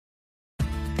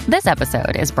This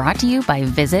episode is brought to you by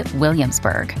Visit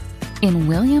Williamsburg. In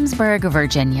Williamsburg,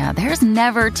 Virginia, there's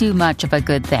never too much of a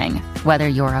good thing. Whether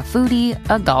you're a foodie,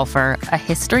 a golfer, a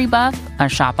history buff, a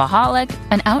shopaholic,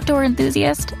 an outdoor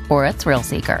enthusiast, or a thrill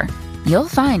seeker, you'll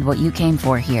find what you came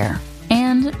for here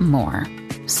and more.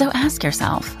 So ask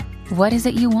yourself, what is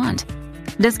it you want?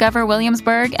 Discover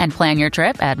Williamsburg and plan your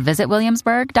trip at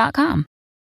visitwilliamsburg.com.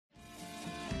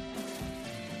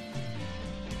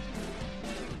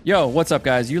 Yo, what's up,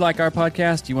 guys? You like our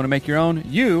podcast? You want to make your own?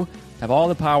 You have all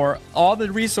the power, all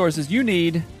the resources you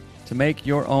need to make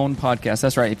your own podcast.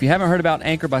 That's right. If you haven't heard about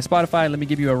Anchor by Spotify, let me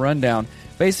give you a rundown.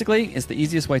 Basically, it's the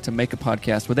easiest way to make a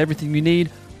podcast with everything you need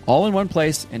all in one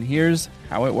place, and here's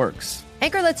how it works.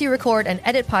 Anchor lets you record and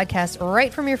edit podcasts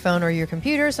right from your phone or your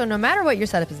computer, so no matter what your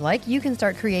setup is like, you can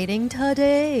start creating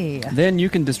today. Then you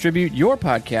can distribute your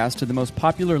podcast to the most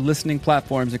popular listening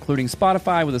platforms, including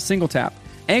Spotify, with a single tap.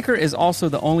 Anchor is also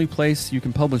the only place you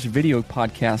can publish video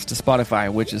podcasts to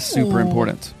Spotify, which is super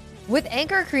important. With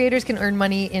Anchor, creators can earn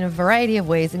money in a variety of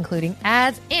ways, including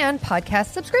ads and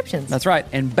podcast subscriptions. That's right.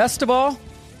 And best of all,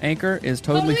 Anchor is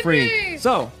totally free.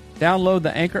 So download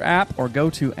the Anchor app or go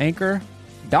to anchor.fm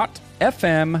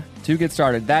to get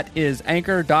started. That is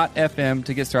anchor.fm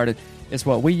to get started. It's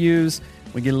what we use.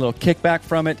 We get a little kickback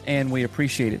from it, and we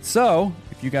appreciate it. So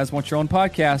if you guys want your own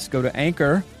podcast, go to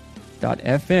anchor.fm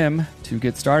to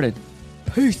get started.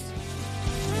 Peace.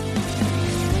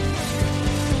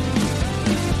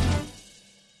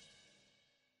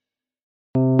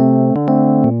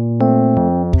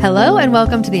 Hello and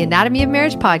welcome to the Anatomy of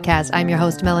Marriage podcast. I'm your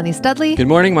host, Melanie Studley. Good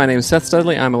morning. My name is Seth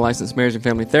Studley. I'm a licensed marriage and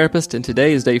family therapist, and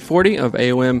today is day 40 of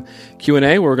AOM Q&A,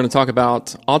 where we're going to talk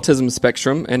about autism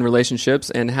spectrum and relationships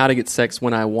and how to get sex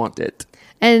when I want it.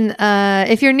 And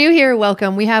if you're new here,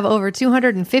 welcome. We have over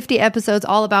 250 episodes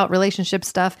all about relationship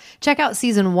stuff. Check out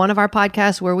season 1 of our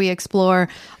podcast where we explore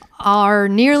our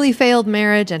nearly failed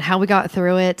marriage and how we got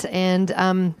through it.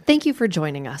 And thank you for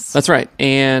joining us. That's right.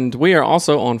 And we are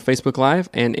also on Facebook Live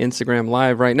and Instagram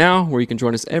Live right now, where you can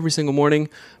join us every single morning,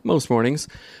 most mornings,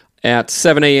 at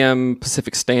 7 a.m.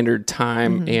 Pacific Standard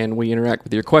Time, and we interact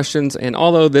with your questions. And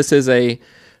although this is a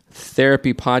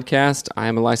therapy podcast, I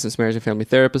am a licensed marriage and family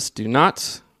therapist. Do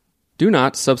not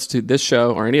substitute this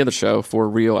show or any other show for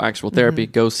real, actual therapy.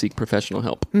 Go seek professional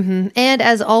help. And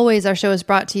as always, our show is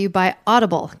brought to you by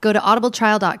Audible. Go to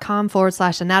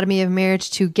audibletrial.com/anatomy of marriage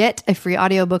to get a free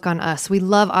audiobook on us. We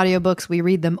love audiobooks. We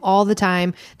read them all the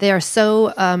time. They are so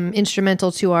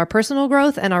instrumental to our personal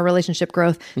growth and our relationship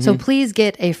growth. So please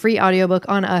get a free audiobook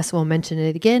on us. We'll mention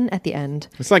it again at the end.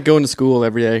 It's like going to school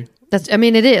every day.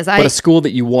 It is. But a school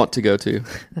that you want to go to.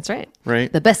 That's right. Right?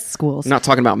 The best schools. I'm not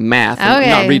talking about math. Okay. I'm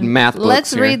not reading math books.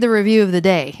 Let's read the review of the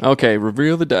day. Okay,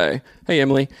 review of the day. Hey,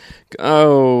 Emily.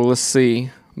 Oh, let's see.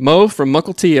 Mo from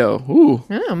Mukilteo. Ooh.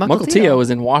 Oh, Mukilteo is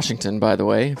in Washington, by the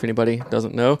way, if anybody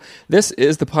doesn't know. This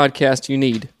is the podcast you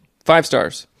need. 5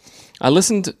 stars. I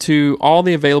listened to all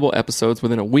the available episodes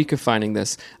within a week of finding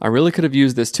this. I really could have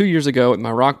used this 2 years ago at my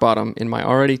rock bottom in my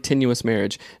already tenuous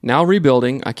marriage. Now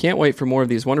rebuilding, I can't wait for more of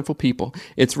these wonderful people.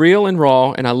 It's real and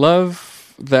raw, and I love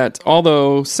that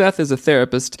although Seth is a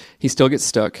therapist, he still gets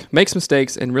stuck, makes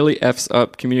mistakes, and really F's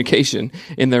up communication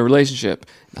in their relationship.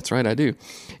 That's right, I do.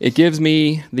 It gives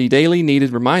me the daily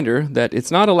needed reminder that it's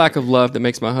not a lack of love that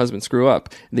makes my husband screw up.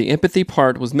 The empathy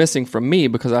part was missing from me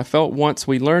because I felt once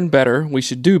we learn better, we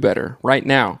should do better right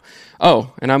now.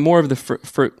 Oh, and I'm more of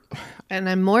the And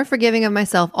I'm more forgiving of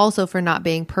myself also for not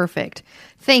being perfect.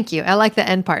 Thank you. I like the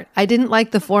end part. I didn't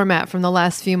like the format from the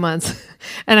last few months,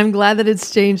 and I'm glad that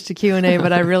it's changed to Q&A,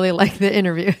 but I really like the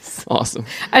interviews. Awesome.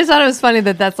 I just thought it was funny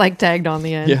that that's like tagged on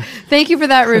the end. Yeah. Thank you for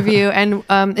that review, and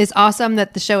it's awesome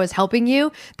that the show is helping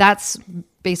you. That's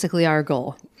basically our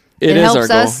goal. It helps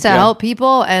us to help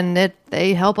people, and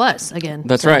they help us again.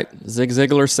 That's right. Zig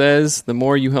Ziglar says, the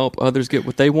more you help others get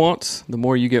what they want, the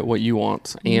more you get what you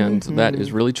want. And that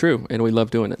is really true, and we love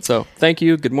doing it. So thank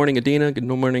you. Good morning, Adina. Good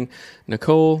morning,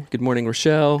 Nicole. Good morning,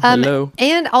 Rochelle. Hello.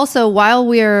 And also, while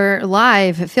we're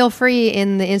live, feel free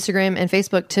in the Instagram and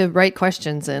Facebook to write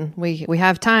questions in. We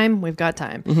have time. We've got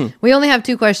time. We only have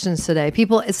 2 questions today.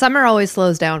 Summer always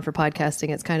slows down for podcasting.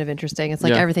 It's kind of interesting. It's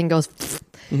like everything goes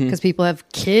because people have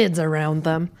kids around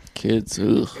them. Kids.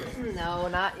 Ugh. No,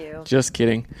 not you. Just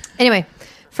kidding. Anyway,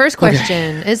 First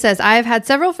question. It says, I've had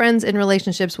several friends in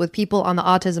relationships with people on the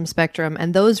autism spectrum,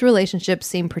 and those relationships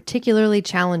seem particularly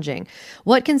challenging.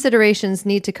 What considerations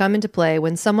need to come into play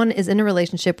when someone is in a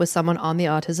relationship with someone on the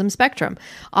autism spectrum?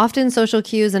 Often social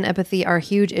cues and empathy are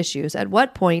huge issues. At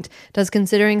what point does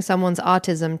considering someone's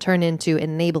autism turn into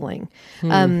enabling?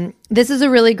 This is a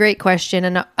really great question,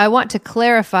 and I want to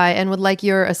clarify and would like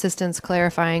your assistance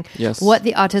clarifying what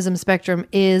the autism spectrum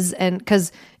is, and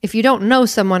because if you don't know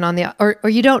someone on the, or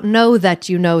you don't know that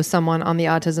you know someone on the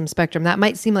autism spectrum, that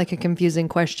might seem like a confusing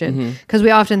question, because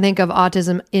we often think of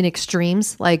autism in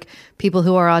extremes, like people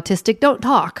who are autistic don't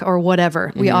talk or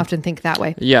whatever. We often think that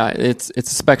way. Yeah, it's a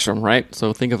spectrum, right?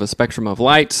 So think of a spectrum of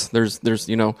light. There's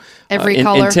every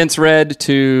color, intense red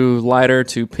to lighter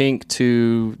to pink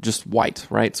to just white,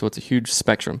 right? So it's a huge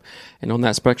spectrum. And on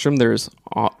that spectrum, there's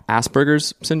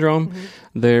Asperger's syndrome.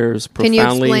 There's profoundly Can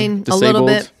you explain disabled. a little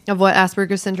bit of what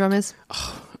Asperger's syndrome is?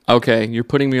 Okay, you're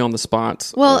putting me on the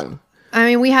spot. Well, I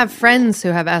mean, we have friends who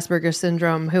have Asperger's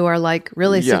syndrome who are like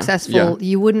really successful. Yeah.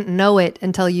 You wouldn't know it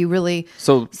until you really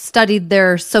studied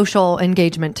their social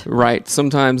engagement. Right.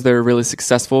 Sometimes they're really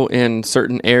successful in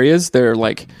certain areas. They're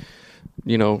like,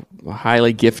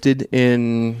 highly gifted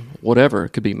in whatever. It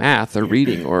could be math or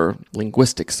reading or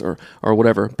linguistics or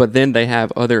whatever. But then they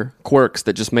have other quirks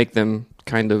that just make them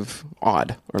kind of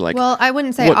odd or like. Well, I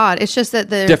wouldn't say odd. It's just that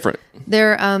they're different.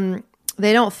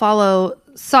 They don't follow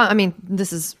some. I mean,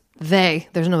 this is they.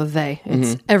 There's no they.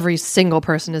 It's every single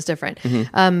person is different.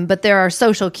 But there are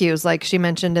social cues, like she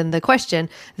mentioned in the question,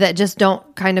 that just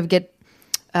don't kind of get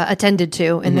attended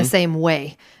to in the same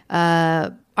way.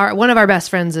 One of our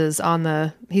best friends is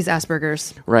he's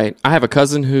Asperger's. Right. I have a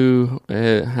cousin who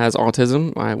has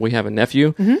autism. We have a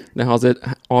nephew that has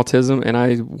autism, and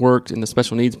I worked in the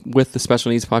special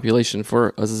needs population for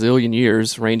a zillion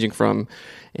years, ranging from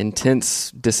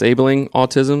intense disabling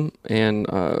autism and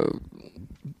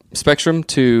spectrum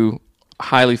to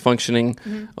highly functioning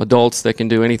adults that can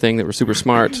do anything, that were super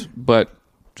smart, but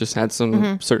just had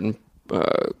some certain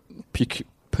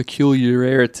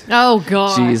peculiarity. Oh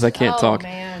God! Jeez, I can't talk.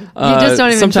 Man. You just don't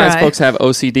even sometimes try. Folks have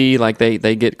OCD, like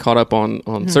they get caught up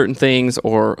on certain things,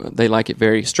 or they like it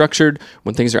very structured.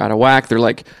 When things are out of whack, they're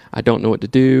like, I don't know what to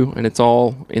do, and it's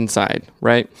all inside,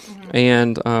 right?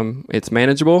 And it's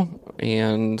manageable.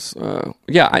 And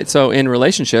so in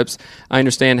relationships, I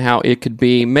understand how it could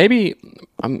be. Maybe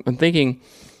I'm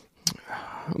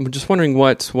just wondering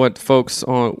what folks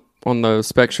on the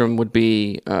spectrum would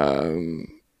be on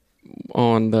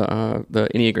the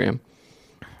Enneagram.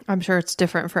 I'm sure it's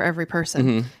different for every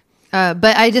person. But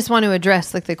I just want to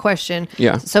address the question.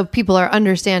 Yeah. So people are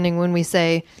understanding when we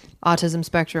say autism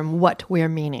spectrum, what we're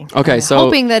meaning. Okay. I'm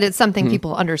hoping that it's something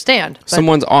people understand. But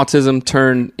someone's autism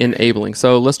turned enabling.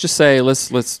 So let's just say, let's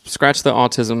scratch the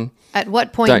autism. At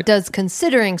what point does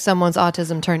considering someone's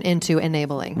autism turn into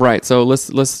enabling? Right. So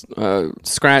let's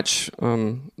scratch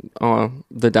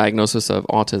the diagnosis of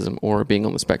autism or being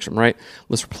on the spectrum, right?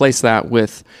 Let's replace that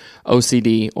with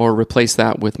OCD, or replace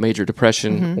that with major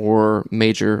depression or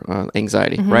major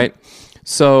anxiety, right?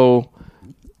 So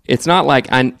it's not like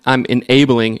I'm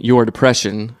enabling your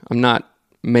depression. I'm not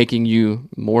making you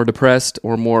more depressed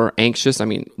or more anxious. I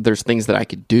mean, there's things that I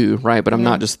could do, right? But I'm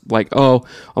not just like, oh,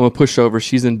 I'm a pushover.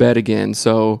 She's in bed again.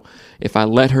 So if I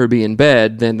let her be in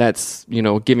bed, then that's,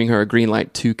 giving her a green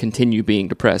light to continue being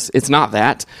depressed. It's not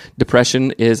that. Depression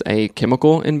is a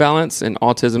chemical imbalance, and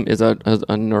autism is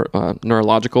a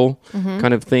neurological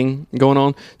kind of thing going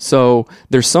on. So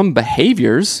there's some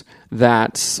behaviors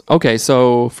okay,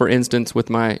 so for instance, with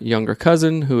my younger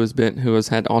cousin who has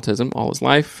had autism all his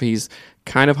life, he's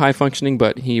kind of high functioning,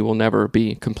 but he will never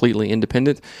be completely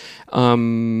independent.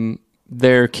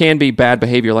 There can be bad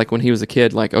behavior, like when he was a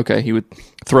kid, like, okay, he would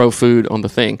throw food on the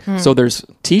thing. So there's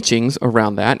teachings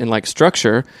around that and like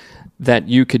structure that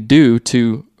you could do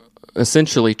to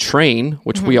essentially train,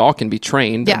 which we all can be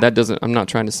trained. Yeah. That doesn't, I'm not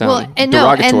trying to sound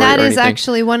derogatory and that or is anything.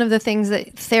 actually one of the things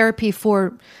that therapy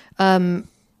for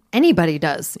anybody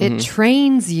does. It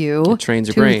trains you trains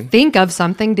your to brain. think of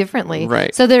something differently.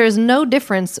 Right. So there is no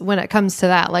difference when it comes to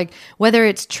that. Like whether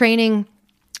it's training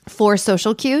for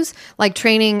social cues, like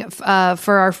training for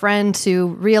our friend to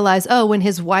realize, when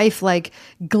his wife like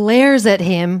glares at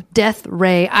him, death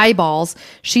ray eyeballs,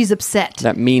 she's upset.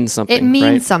 That means something. It means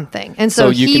right? something. And so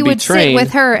you he can be would sit trained.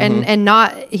 with her and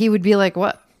not, he would be like,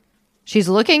 what? She's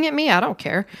looking at me. I don't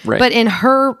care. Right. But in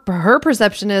her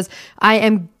perception is I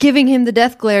am giving him the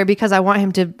death glare because I want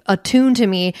him to attune to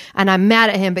me, and I'm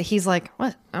mad at him. But he's like,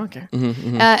 what? I don't care.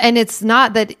 And it's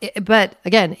not that. But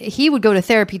again, he would go to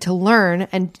therapy to learn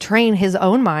and train his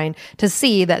own mind to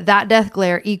see that death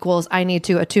glare equals I need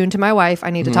to attune to my wife. I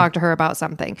need to talk to her about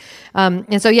something.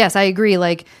 And so yes, I agree.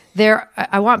 Like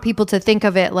I want people to think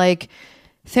of it like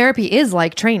therapy is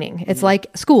like training. It's like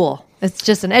school. It's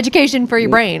just an education for your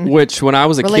brain. Which, when I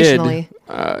was a Relationally.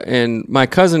 kid, and my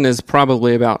cousin is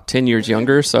probably about 10 years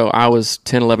younger, so I was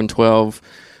 10, 11, 12,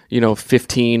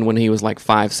 15 when he was like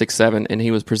 5, 6, 7, and he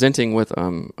was presenting with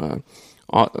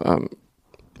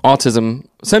autism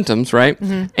symptoms, right?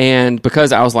 And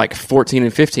because I was like 14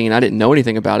 and 15, I didn't know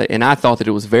anything about it, and I thought that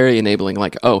it was very enabling,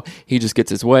 like, oh, he just gets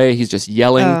his way, he's just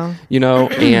yelling,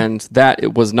 and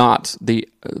that was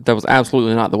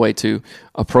absolutely not the way to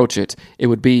approach it. It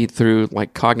would be through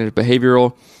like cognitive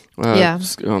behavioral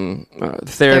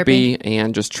therapy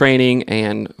and just training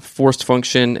and forced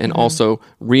function, and also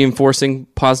reinforcing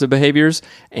positive behaviors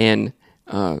and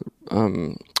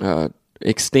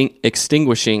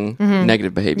extinguishing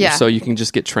negative behaviors. Yeah. So you can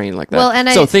just get trained like that. Well,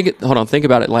 and think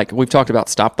about it. Like we've talked about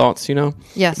stop thoughts,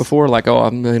 Yes. before, like, oh,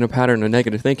 I'm in a pattern of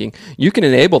negative thinking. You can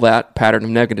enable that pattern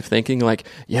of negative thinking. Like,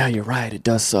 yeah, you're right. It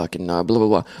does suck and blah, blah,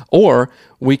 blah. Or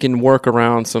we can work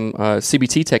around some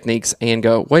CBT techniques and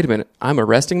go, wait a minute, I'm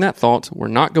arresting that thought. We're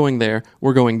not going there.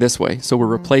 We're going this way. So we're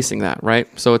replacing that, right?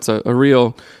 So it's a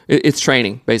real, it's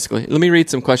training, basically. Let me read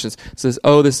some questions. It says,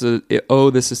 this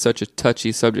is such a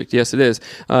touchy subject. Yes, it is.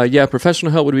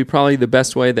 Professional help would be probably the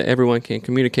best way that everyone can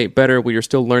communicate better. We are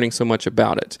still learning so much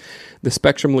about it. The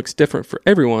spectrum looks different for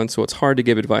everyone, so it's hard to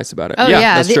give advice about it. Oh,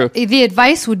 yeah. That's true. The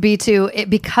advice would be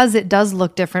because it does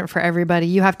look different for everybody,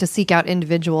 you have to seek out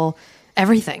individual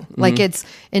everything. Like it's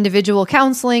individual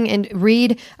counseling and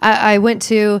read. I went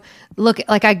to look,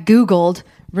 like I Googled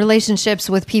relationships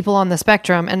with people on the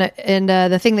spectrum, and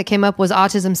the thing that came up was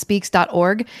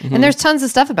autismspeaks.org. And there's tons of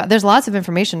stuff there's lots of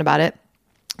information about it.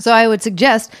 So I would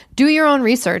suggest do your own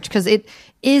research, because it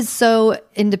is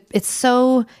it's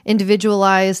so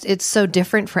individualized. It's so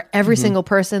different for every single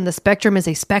person. The spectrum is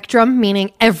a spectrum,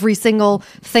 meaning every single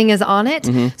thing is on it.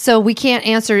 So we can't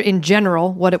answer in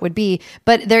general what it would be,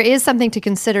 but there is something to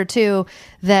consider too,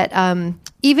 that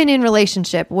even in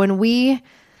relationship,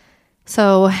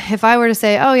 so if I were to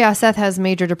say, oh yeah, Seth has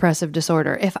major depressive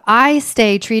disorder, if I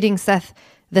stay treating Seth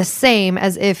the same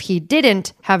as if he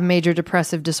didn't have major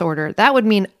depressive disorder, that would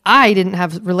mean I didn't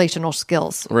have relational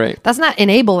skills. Right. That's not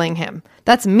enabling him.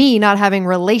 That's me not having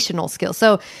relational skills.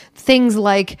 So things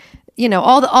like,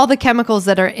 all the chemicals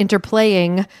that are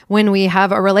interplaying when we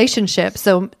have a relationship.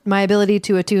 So my ability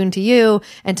to attune to you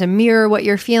and to mirror what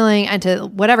you're feeling and to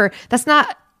whatever, that's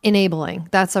not enabling.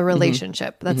 That's a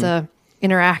relationship. That's a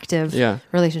interactive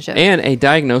relationship. And a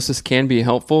diagnosis can be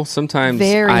helpful. Sometimes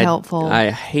very helpful.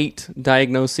 I hate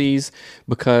diagnoses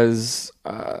because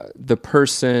the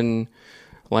person,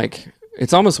 like,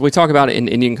 it's almost, we talk about it in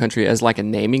Indian country as like a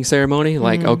naming ceremony.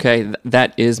 Like, okay,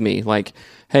 that is me. Like,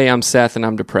 hey, I'm Seth and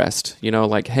I'm depressed.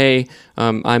 Like, hey,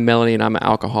 I'm Melanie and I'm an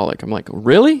alcoholic. I'm like,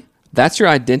 really? That's your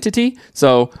identity?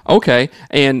 So, okay.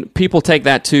 And people take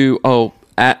that to,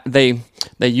 they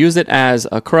use it as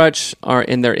a crutch,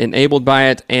 and they're enabled by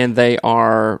it, and they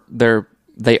are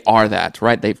that,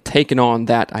 right? They've taken on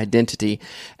that identity,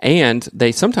 and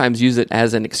they sometimes use it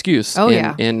as an excuse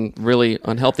in really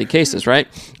unhealthy cases, right?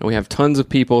 And we have tons of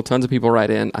people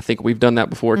write in. I think we've done that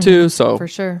before too, so for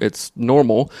sure. It's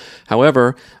normal.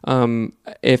 However,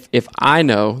 if I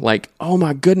know, like, oh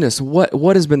my goodness,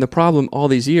 what has been the problem all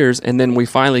these years, and then we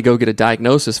finally go get a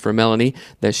diagnosis for Melanie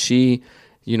that she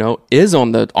is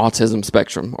on the autism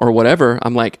spectrum or whatever,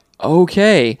 I'm like,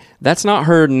 okay, that's not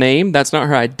her name, that's not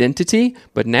her identity,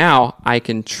 but now I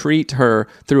can treat her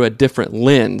through a different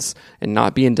lens and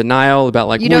not be in denial about,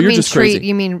 like, you're just crazy.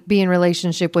 You mean be in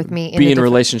relationship with me. Be in a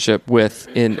relationship with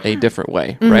in a different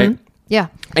way, right? Yeah.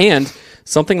 And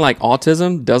something like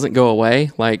autism doesn't go away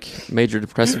like major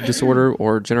depressive disorder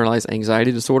or generalized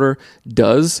anxiety disorder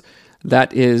does.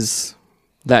 That is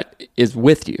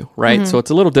with you, right? So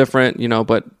it's a little different,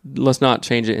 but let's not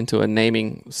change it into a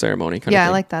naming ceremony kind of thing. I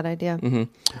like that idea.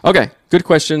 Okay, good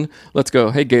question. Let's go.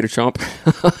 Hey, Gator Chomp.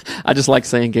 I just like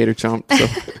saying Gator Chomp. So.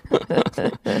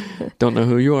 Don't know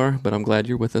who you are, but I'm glad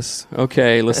you're with us.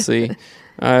 Okay, let's see.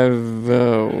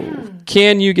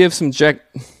 Can you give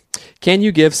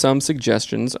some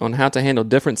suggestions on how to handle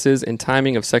differences in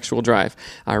timing of sexual drive?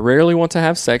 I rarely want to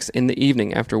have sex in the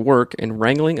evening after work and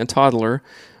wrangling a toddler,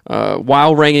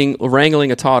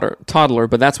 wrangling a toddler,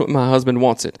 but that's what my husband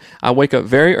wants it. I wake up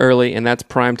very early, and that's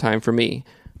prime time for me.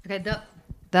 Okay,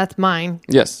 that's mine.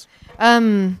 Yes.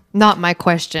 Not my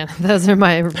question. Those are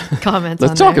my comments.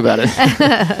 Let's talk about it.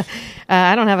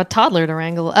 I don't have a toddler to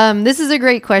wrangle. This is a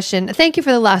great question. Thank you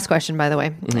for the last question, by the way.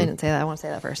 I didn't say that. I want to say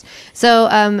that first.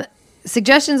 So,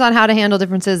 suggestions on how to handle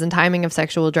differences in timing of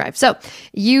sexual drive. So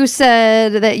you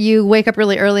said that you wake up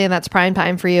really early and that's prime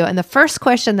time for you. And the first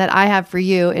question that I have for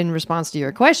you in response to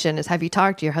your question is, have you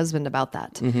talked to your husband about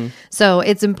that? So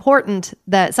it's important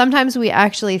that sometimes we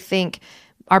actually think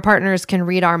our partners can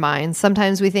read our minds.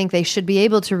 Sometimes we think they should be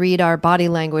able to read our body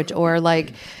language, or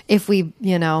like if we,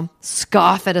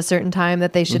 scoff at a certain time,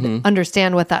 that they should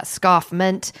understand what that scoff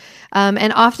meant.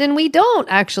 And often we don't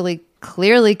actually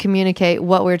clearly communicate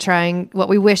what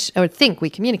we wish or think we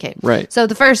communicate. Right. So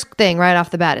the first thing right off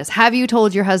the bat is, have you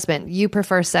told your husband you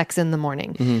prefer sex in the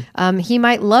morning? He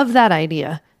might love that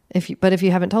idea. But if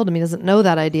you haven't told him, he doesn't know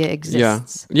that idea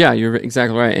exists. Yeah, you're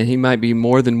exactly right. And he might be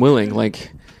more than willing.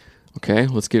 Like, okay,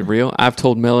 let's get real. I've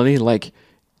told Melanie, like,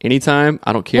 anytime,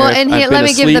 I don't care. Well, and if I've let been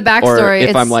me give the asleep backstory. Or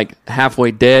if I'm like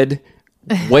halfway dead,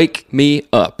 wake me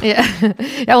up. Yeah.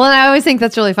 Well, I always think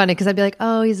that's really funny because I'd be like,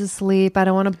 oh, he's asleep. I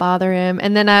don't want to bother him.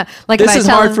 And then this is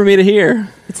hard for me to hear.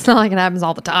 It's not like it happens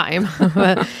all the time,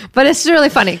 but it's really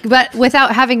funny. But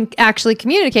without having actually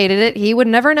communicated it, he would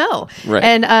never know. Right.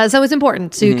 And so it's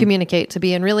important to communicate, to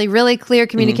be in really, really clear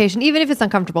communication, even if it's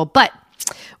uncomfortable. But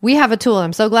we have a tool.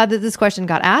 I'm so glad that this question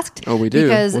got asked. Oh, we do.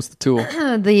 Because what's the tool?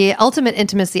 The Ultimate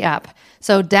Intimacy app.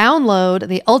 So download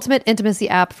the Ultimate Intimacy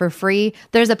app for free.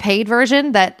 There's a paid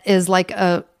version that is like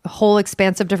a whole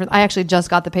expansive different. I actually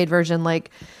just got the paid version like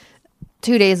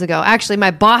 2 days ago. Actually, my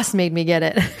boss made me get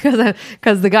it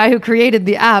because the guy who created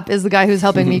the app is the guy who's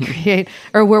helping me create,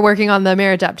 or we're working on the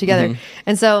marriage app together.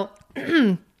 And so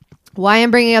why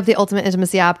I'm bringing up the Ultimate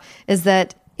Intimacy app is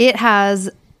that it has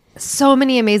so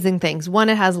many amazing things. One,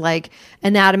 it has like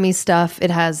anatomy stuff.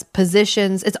 It has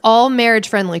positions. It's all marriage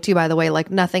friendly too, by the way. Like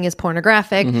nothing is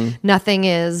pornographic. Nothing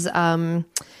is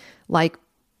like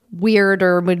weird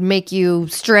or would make you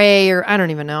stray, or I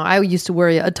don't even know. I used to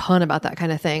worry a ton about that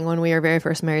kind of thing when we were very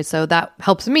first married. So that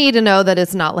helps me to know that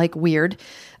it's not like weird.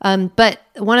 But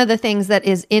one of the things that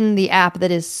is in the app that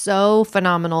is so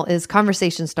phenomenal is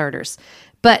conversation starters.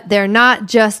 But they're not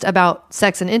just about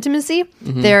sex and intimacy.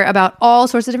 They're about all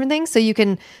sorts of different things. So you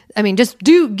can, just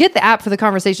get the app for the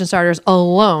conversation starters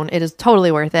alone. It is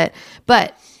totally worth it.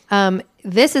 But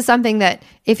this is something that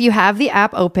if you have the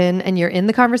app open and you're in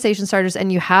the conversation starters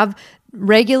and you have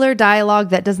regular dialogue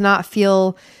that does not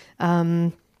feel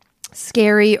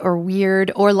scary or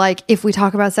weird, or like if we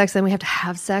talk about sex, then we have to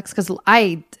have sex, because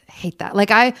I hate that.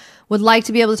 Like I would like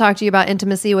to be able to talk to you about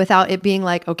intimacy without it being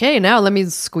like, okay, now let me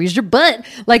squeeze your butt.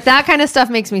 Like that kind of stuff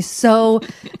makes me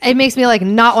it makes me like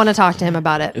not want to talk to him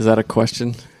about it. Is that a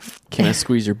question? Can I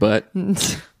squeeze your butt?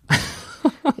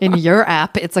 In your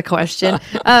app, it's a question.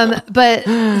 But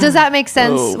does that make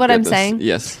sense, what I'm saying?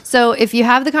 Yes. So if you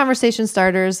have the conversation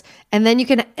starters, and then you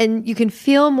can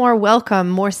feel more welcome,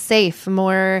 more safe,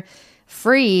 more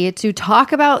free to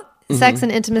talk about sex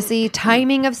and intimacy,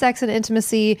 timing of sex and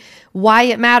intimacy, why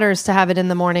it matters to have it in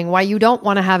the morning, why you don't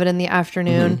want to have it in the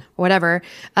afternoon, whatever.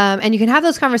 And you can have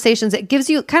those conversations. It gives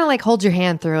you kind of like holds your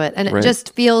hand through it, and it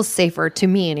just feels safer to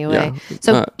me anyway. Yeah.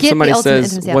 So get somebody the Ultimate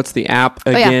says, Intimacy app. what's the app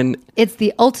again? Oh, yeah. It's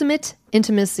the Ultimate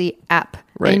Intimacy app.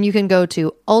 Right. And you can go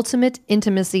to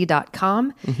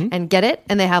ultimateintimacy.com and get it.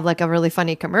 And they have like a really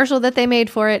funny commercial that they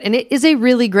made for it. And it is a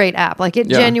really great app. Like it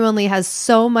genuinely has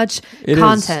so much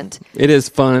content. It is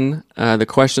fun. The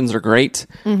questions are great.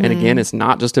 And again, it's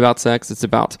not just about sex. It's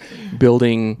about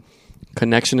building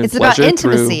connection and pleasure. It's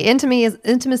about intimacy.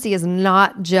 Intimacy is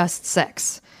not just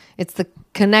sex. It's the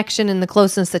connection and the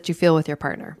closeness that you feel with your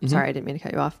partner. Sorry, I didn't mean to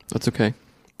cut you off. That's okay.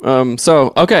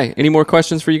 Okay. Any more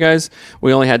questions for you guys?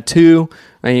 We only had 2,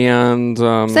 and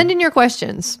send in your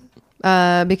questions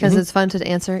because it's fun to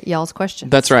answer y'all's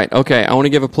questions. That's right. Okay, I want to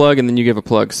give a plug, and then you give a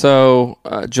plug. So,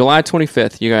 July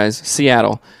 25th, you guys,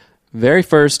 Seattle, very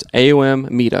first AOM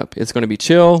meetup. It's going to be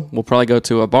chill. We'll probably go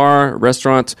to a bar,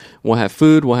 restaurant. We'll have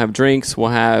food. We'll have drinks. We'll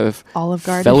have Olive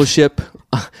Garden fellowship.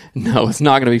 No, it's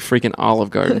not going to be freaking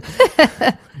Olive Garden.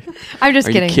 I'm just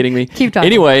kidding. Are you kidding me? Keep talking.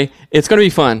 Anyway, it's going to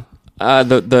be fun.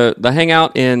 The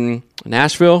hangout in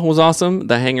Nashville was awesome.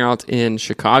 The hangout in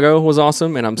Chicago was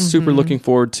awesome. And I'm super looking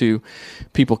forward to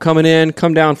people coming in,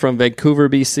 come down from Vancouver,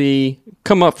 BC,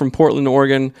 come up from Portland,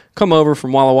 Oregon, come over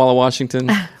from Walla Walla, Washington.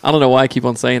 I don't know why I keep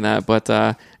on saying that, but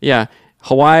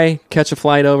Hawaii, catch a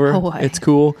flight over. Hawaii. It's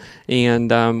cool. And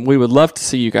we would love to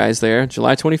see you guys there,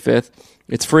 July 25th.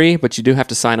 It's free, but you do have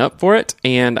to sign up for it,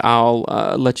 and I'll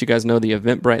let you guys know the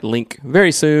Eventbrite link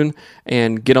very soon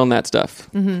and get on that stuff.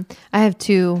 I have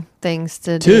 2 things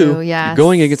to do. Yeah, You're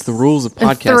going against the rules of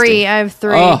podcasting. 3. I have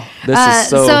 3. Oh, this is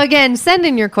so again, send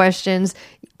in your questions,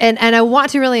 and I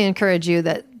want to really encourage you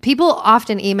that people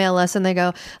often email us and they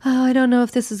go, oh, I don't know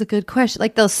if this is a good question.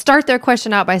 Like they'll start their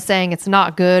question out by saying it's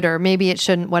not good or maybe it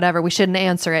shouldn't, whatever. We shouldn't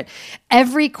answer it.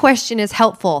 Every question is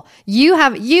helpful. You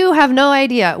have no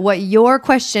idea what your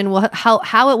question will,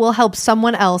 how it will help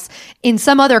someone else in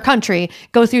some other country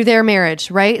go through their marriage,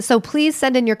 right? So please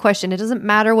send in your question. It doesn't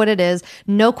matter what it is.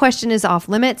 No question is off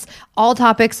limits. All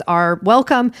topics are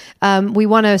welcome. We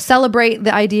want to celebrate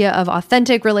the idea of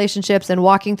authentic relationships and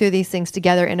walking through these things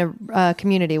together in a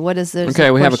community. What is this?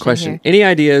 Okay, we have a question. Here? Any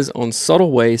ideas on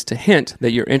subtle ways to hint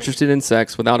that you're interested in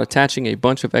sex without attaching a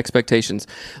bunch of expectations,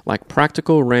 like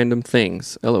practical random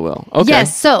things? LOL. Okay.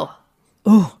 Yes. So,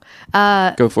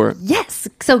 go for it. yes.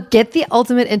 So get the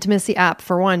Ultimate Intimacy app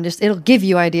for one. Just it'll give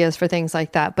you ideas for things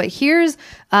like that. But here's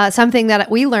something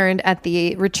that we learned at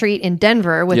the retreat in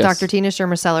Denver with Yes. Dr. Tina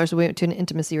Shermer Sellers. We went to an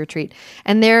intimacy retreat,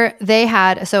 and there they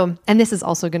had and this is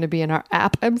also going to be in our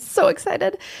app. I'm so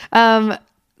excited.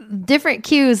 Different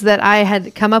cues that I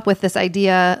had come up with this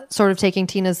idea, sort of taking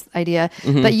Tina's idea,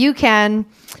 but you can,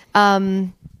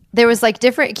 there was like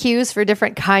different cues for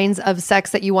different kinds of sex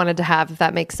that you wanted to have, if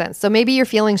that makes sense. So maybe you're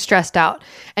feeling stressed out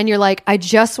and you're like, I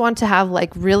just want to have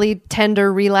like really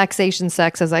tender relaxation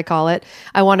sex, as I call it.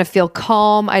 I want to feel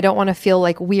calm. I don't want to feel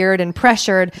like weird and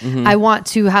pressured. I want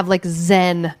to have like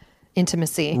Zen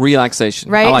intimacy.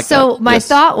 Relaxation. Right. I like so that. my Yes.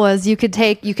 thought was you could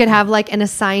have like an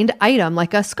assigned item,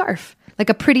 like a scarf, like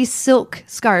a pretty silk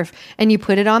scarf, and you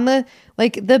put it on the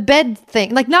bed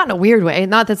thing, like not in a weird way,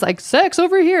 not that's like sex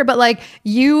over here, but like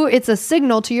it's a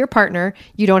signal to your partner.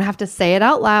 You don't have to say it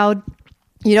out loud.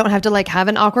 You don't have to like have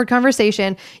an awkward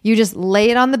conversation. You just lay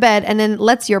it on the bed and then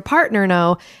lets your partner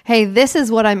know, hey, this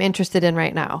is what I'm interested in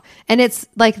right now. And it's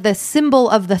like the symbol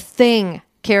of the thing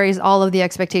carries all of the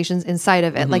expectations inside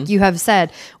of it. Like you have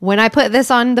said, when I put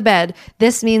this on the bed,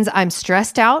 this means I'm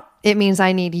stressed out. It means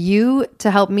I need you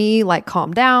to help me like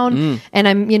calm down.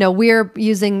 And we're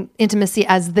using intimacy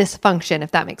as this function, if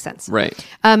that makes sense. Right.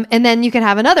 And then you can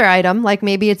have another item, like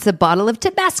maybe it's a bottle of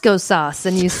Tabasco sauce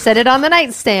and you set it on the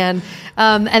nightstand.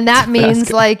 And that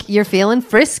means like you're feeling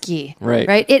frisky. Right.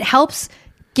 Right. It helps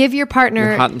give your partner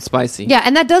You're hot and spicy. Yeah,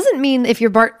 and that doesn't mean if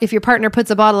your partner puts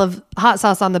a bottle of hot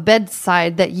sauce on the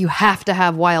bedside that you have to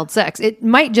have wild sex. It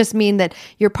might just mean that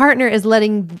your partner is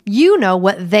letting you know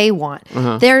what they want.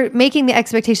 They're making the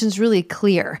expectations really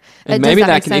clear. And Does maybe that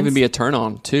make can sense? even be a turn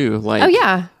on too. Like, Oh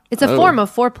yeah, it's a form of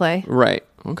foreplay. Right.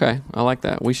 Okay. I like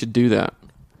that. We should do that.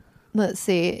 Let's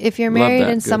see. If you're Love married that.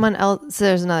 and Good. someone else, so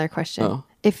there's another question. Oh.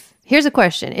 Here's a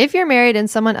question. If you're married and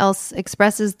someone else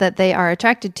expresses that they are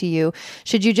attracted to you,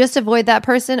 should you just avoid that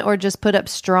person or just put up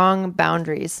strong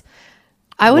boundaries?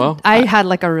 I had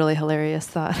like a really hilarious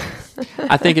thought.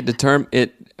 I think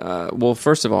well,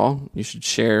 first of all, you should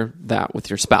share that with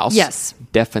your spouse. Yes.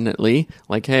 Definitely.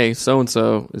 Like, hey,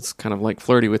 so-and-so is kind of like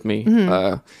flirty with me,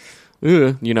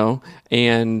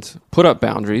 and put up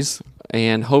boundaries.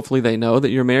 And hopefully they know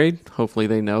that you're married. Hopefully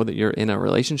they know that you're in a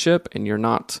relationship and you're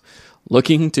not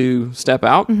looking to step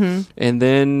out. And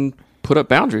then put up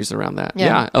boundaries around that.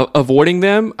 Yeah. Avoiding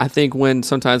them. I think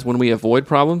sometimes when we avoid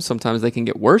problems, sometimes they can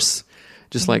get worse.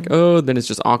 Just like, then it's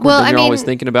just awkward. Well, Then you're I mean, always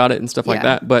thinking about it and stuff like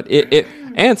yeah. that. But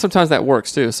and sometimes that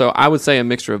works too. So I would say a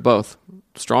mixture of both.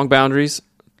 Strong boundaries.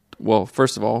 Well,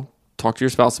 first of all, talk to your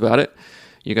spouse about it.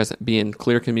 You guys be in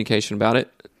clear communication about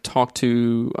it. Talk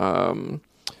to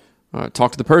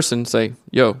the person. Say,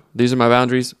 yo, these are my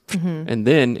boundaries. And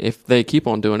then if they keep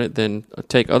on doing it, then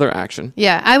take other action.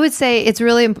 Yeah, I would say it's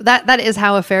really that is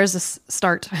how affairs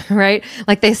start, right?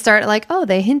 Like they start like, oh,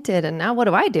 they hinted, and now what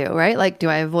do I do, right? Like, do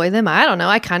I avoid them? I don't know.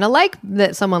 I kind of like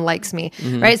that someone likes me,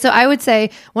 right? So I would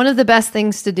say one of the best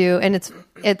things to do, and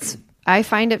it's I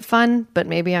find it fun, but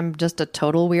maybe I'm just a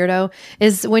total weirdo,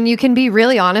 is when you can be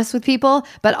really honest with people,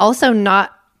 but also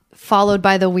not followed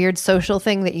by the weird social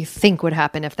thing that you think would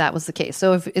happen if that was the case.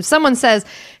 So if someone says,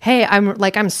 hey,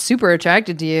 I'm super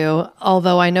attracted to you,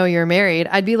 although I know you're married,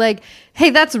 I'd be like,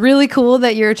 hey, that's really cool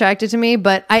that you're attracted to me,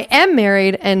 but I am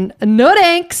married and no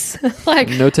thanks. Like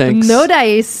No thanks. No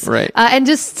dice. Right. And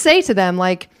just say to them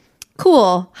like,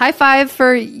 cool, high five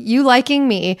for you liking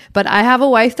me, but I have a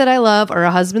wife that I love or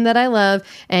a husband that I love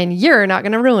and you're not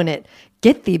going to ruin it.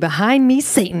 Get thee behind me,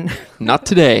 Satan. Not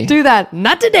today. Do that.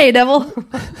 Not today, devil.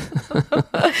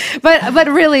 But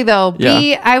really though,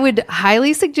 I would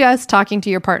highly suggest talking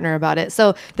to your partner about it.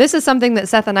 So this is something that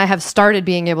Seth and I have started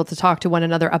being able to talk to one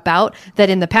another about, that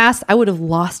in the past I would have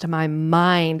lost my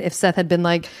mind if Seth had been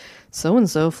like,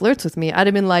 so-and-so flirts with me. I'd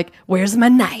have been like, where's my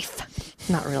knife?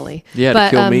 Not really. Yeah, to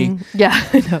kill me. Yeah,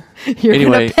 I know. You're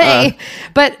Anyway, going to pay.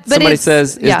 But somebody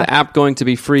says, is the app going to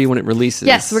be free when it releases?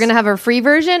 Yes, we're going to have a free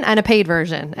version and a paid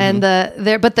version. And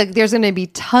there's going to be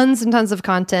tons and tons of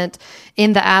content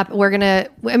in the app.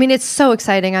 It's so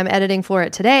exciting. I'm editing for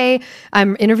it today.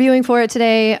 I'm interviewing for it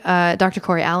today, Dr.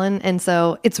 Corey Allen. And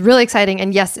so it's really exciting.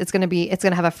 And yes, it's going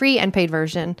to have a free and paid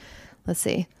version. Let's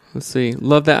see.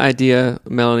 Love that idea,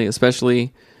 Melanie,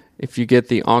 especially if you get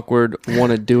the awkward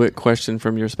want to do it question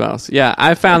from your spouse. Yeah,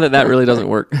 I found that really doesn't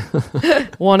work.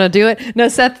 Want to do it? No,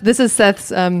 Seth, this is Seth's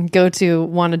go-to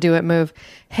want to do it move.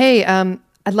 Hey,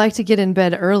 I'd like to get in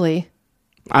bed early.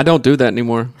 I don't do that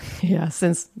anymore. Yeah,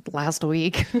 since last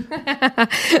week.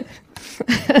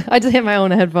 I just hit my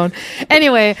own headphone.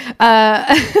 Anyway,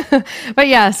 but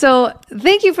yeah, so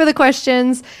thank you for the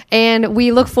questions. And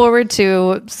we look forward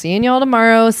to seeing y'all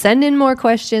tomorrow. Send in more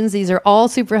questions. These are all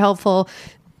super helpful.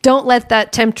 Don't let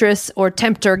that temptress or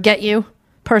tempter get you.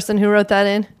 Person who wrote that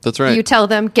in. That's right. You tell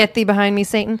them, get thee behind me,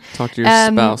 Satan. Talk to your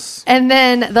spouse. And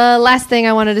then the last thing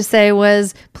I wanted to say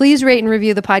was, please rate and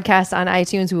review the podcast on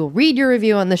iTunes. We will read your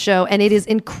review on the show, and it is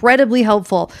incredibly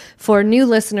helpful for new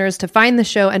listeners to find the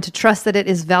show and to trust that it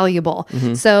is valuable.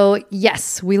 Mm-hmm. So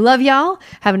yes, we love y'all.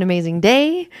 Have an amazing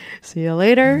day. See you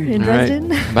later in Dresden.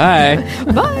 Right.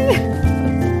 Bye. Bye.